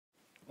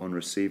on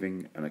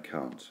receiving an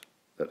account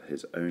that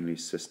his only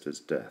sister's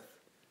death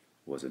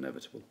was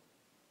inevitable.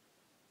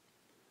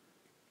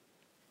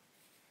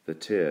 The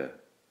tear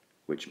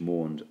which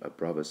mourned a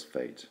brother's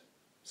fate,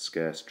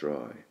 scarce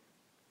dry,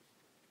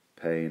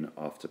 pain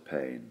after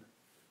pain,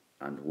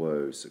 and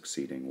woe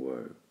succeeding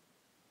woe.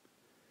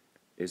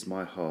 Is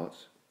my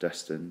heart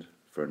destined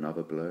for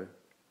another blow?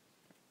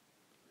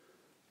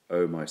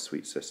 O my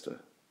sweet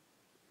sister,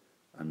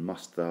 and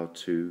must thou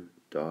too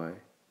die?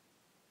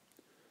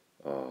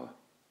 Ah,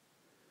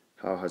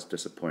 how has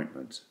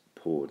disappointment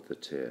poured the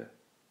tear,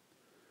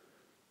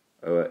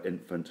 o'er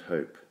infant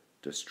hope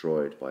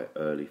destroyed by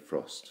early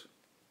frost.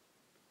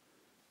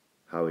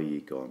 How are ye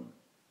gone,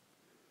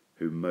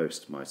 who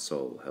most my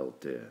soul held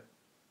dear?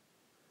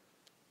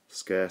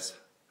 Scarce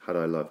had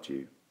I loved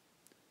you,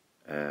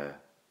 ere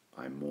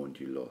I mourned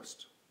you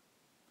lost.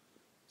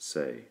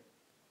 Say,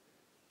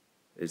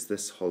 is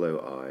this hollow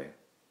eye,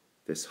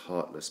 this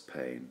heartless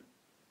pain,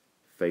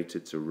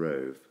 fated to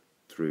rove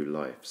through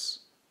life's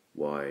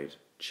wide,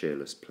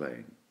 cheerless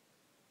plain?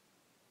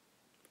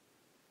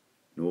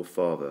 Nor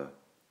father,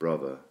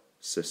 brother,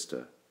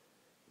 sister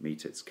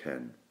meet its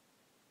ken.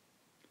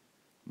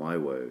 My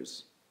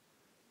woes,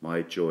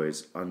 my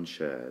joys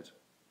unshared,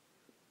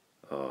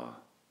 ah,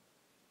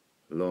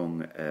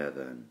 long ere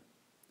then,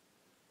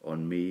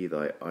 on me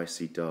thy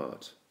icy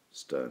dart,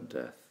 stern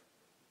death,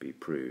 be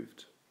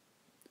proved.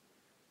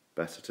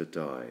 Better to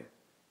die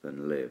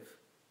than live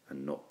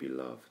and not be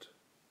loved.